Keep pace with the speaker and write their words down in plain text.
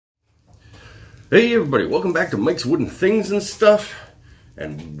Hey everybody, welcome back to Mike's Wooden Things and Stuff,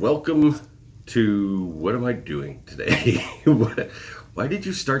 and welcome to, what am I doing today? Why did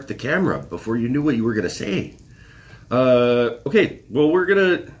you start the camera before you knew what you were going to say? Okay, well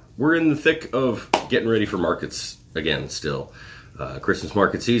we're in the thick of getting ready for markets again still. Christmas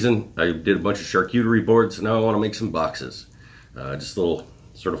market season. I did a bunch of charcuterie boards, and now I want to make some boxes. Just little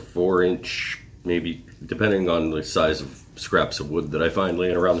sort of 4-inch, maybe, depending on the size of scraps of wood that I find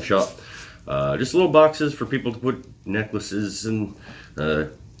laying around the shop. Just little boxes for people to put necklaces and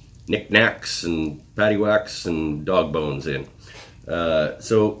knickknacks and paddywhacks and dog bones in.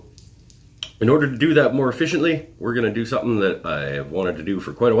 So in order to do that more efficiently, we're going to do something that I have wanted to do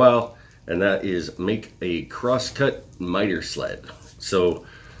for quite a while, and that is make a crosscut miter sled. So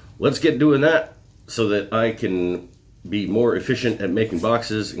let's get doing that so that I can be more efficient at making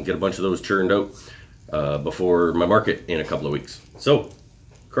boxes and get a bunch of those churned out before my market in a couple of weeks. So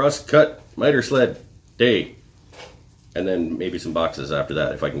crosscut miter sled day, and then maybe some boxes after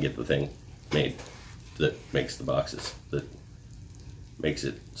that if I can get the thing made that makes the boxes, that makes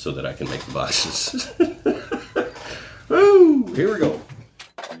it so that I can make the boxes. Woo! Here we go.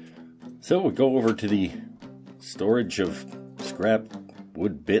 So we go over to the storage of scrap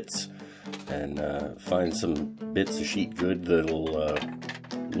wood bits and find some bits of sheet good that'll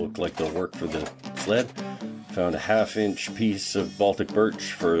look like they'll work for the sled. Found a 1/2-inch piece of Baltic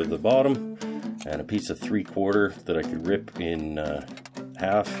birch for the bottom, and a piece of 3/4 that I could rip in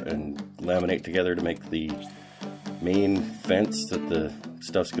half and laminate together to make the main fence that the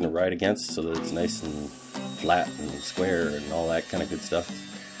stuff's going to ride against, so that it's nice and flat and square and all that kind of good stuff.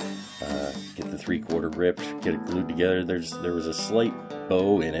 Get the 3/4 ripped, get it glued together. There was a slight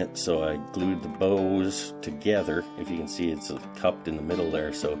bow in it, so I glued the bows together. If you can see, it's cupped in the middle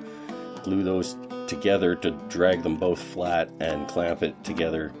there, so glue those together to drag them both flat and clamp it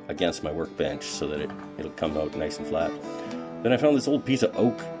together against my workbench so that it'll come out nice and flat. Then I found this old piece of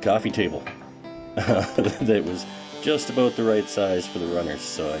oak coffee table that was just about the right size for the runners,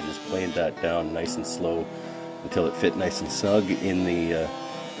 so I just planed that down nice and slow until it fit nice and snug in the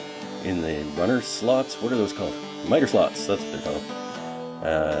runner slots. What are those called? Miter slots, that's what they're called.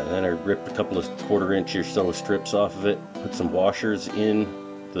 Then I ripped a couple of 1/4-inch or so strips off of it, put some washers in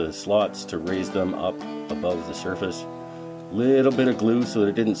the slots to raise them up above the surface. Little bit of glue so that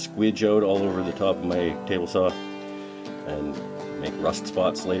it didn't squidge out all over the top of my table saw and make rust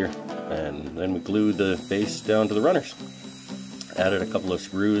spots later. And then we glued the base down to the runners. Added a couple of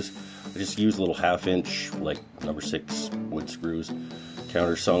screws. I just used little 1/2-inch, like number 6 wood screws.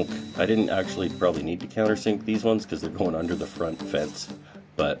 Countersunk. I didn't actually probably need to countersink these ones because they're going under the front fence,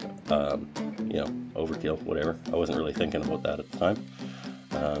 but you know, overkill, whatever. I wasn't really thinking about that at the time.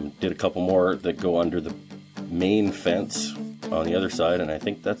 Did a couple more that go under the main fence on the other side, and I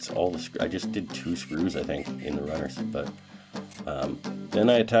think that's all I just did 2 screws, I think, in the runners. But then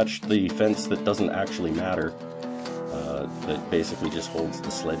I attached the fence that doesn't actually matter, that basically just holds the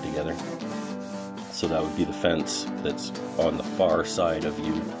sled together. So that would be the fence that's on the far side of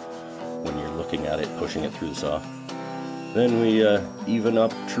you when you're looking at it, pushing it through the saw. Then we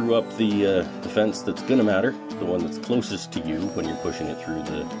true up the fence that's gonna matter, the one that's closest to you when you're pushing it through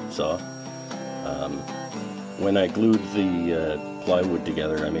the saw. When I glued the plywood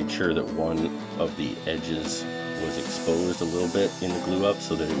together, I made sure that one of the edges was exposed a little bit in the glue up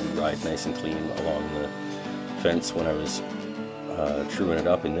so that it would ride nice and clean along the fence when I was truing it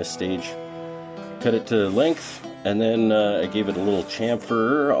up in this stage. Cut it to length, and then I gave it a little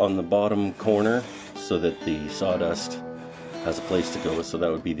chamfer on the bottom corner so that the sawdust has a place to go. So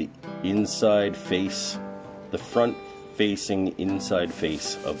that would be the inside face, the front facing inside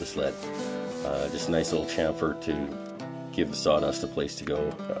face of the sled. Just a nice little chamfer to give the sawdust a place to go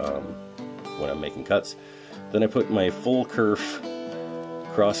when I'm making cuts. Then I put my full kerf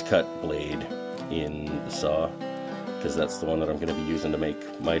crosscut blade in the saw, because that's the one that I'm going to be using to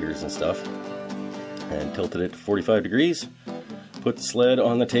make miters and stuff, and tilted it to 45 degrees. Put the sled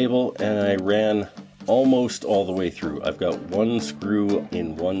on the table, and I ran almost all the way through. I've got 1 screw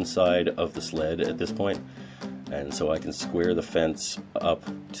in one side of the sled at this point, and so I can square the fence up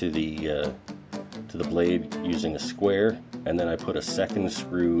to the blade using a square, and then I put a 2nd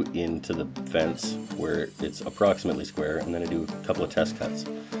screw into the fence where it's approximately square, and then I do a couple of test cuts.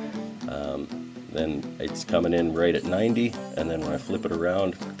 Then it's coming in right at 90, and then when I flip it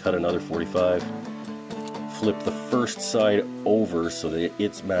around, cut another 45. Flip the first side over so that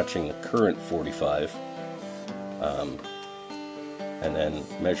it's matching the current 45, and then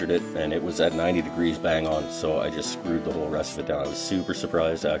measured it, and it was at 90 degrees bang on, so I just screwed the whole rest of it down. I was super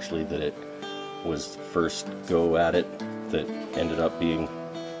surprised actually that it was the first go at it that ended up being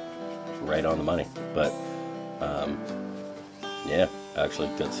right on the money. But yeah, actually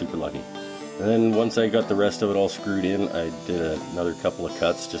got super lucky. And then once I got the rest of it all screwed in, I did another couple of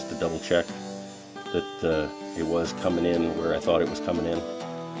cuts just to double check that it was coming in where I thought it was coming in.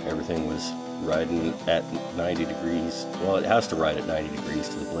 Everything was riding at 90 degrees. Well, it has to ride at 90 degrees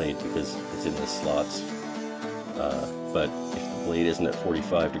to the blade because it's in the slots. But if the blade isn't at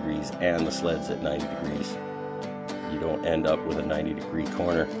 45 degrees and the sled's at 90 degrees, you don't end up with a 90-degree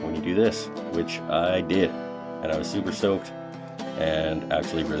corner when you do this, which I did. And I was super stoked and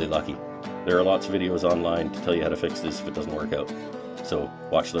actually really lucky. There are lots of videos online to tell you how to fix this if it doesn't work out. So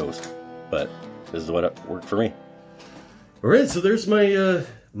watch those. But this is what worked for me. Alright, so there's my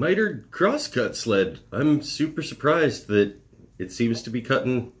mitered crosscut sled. I'm super surprised that it seems to be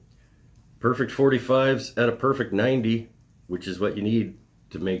cutting perfect 45s at a perfect 90, which is what you need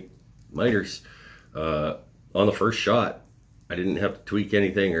to make miters. On the first shot, I didn't have to tweak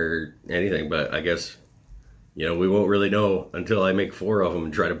anything or anything, but I guess, you know, we won't really know until I make 4 of them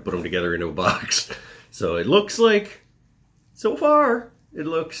and try to put them together into a box. So it looks like, so far, it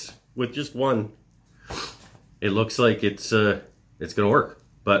looks, with just one, it looks like it's gonna work.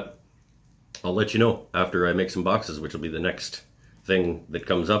 But I'll let you know after I make some boxes, which will be the next thing that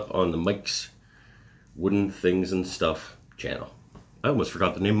comes up on the Mike's Wooden Things and Stuff channel. I almost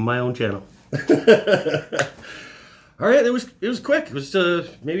forgot the name of my own channel. All right, it was quick. It was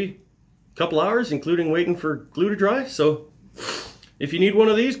maybe a couple hours, including waiting for glue to dry. So if you need one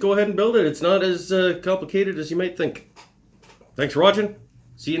of these, go ahead and build it. It's not as complicated as you might think. Thanks for watching.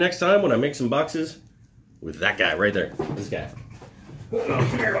 See you next time when I make some boxes with that guy right there. This guy. Oh,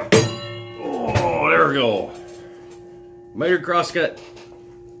 there we go. Mitered crosscut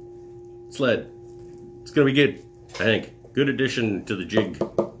sled. It's gonna be good, I think. Good addition to the jig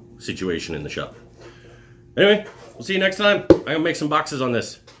situation in the shop. Anyway, we'll see you next time. I'm gonna make some boxes on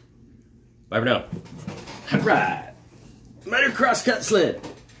this. Bye for now. Alright. Mitered crosscut sled.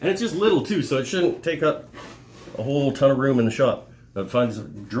 And it's just little too, so it shouldn't take up a whole ton of room in the shop. I'll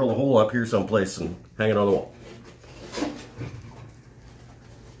drill a hole up here someplace and hang it on the wall.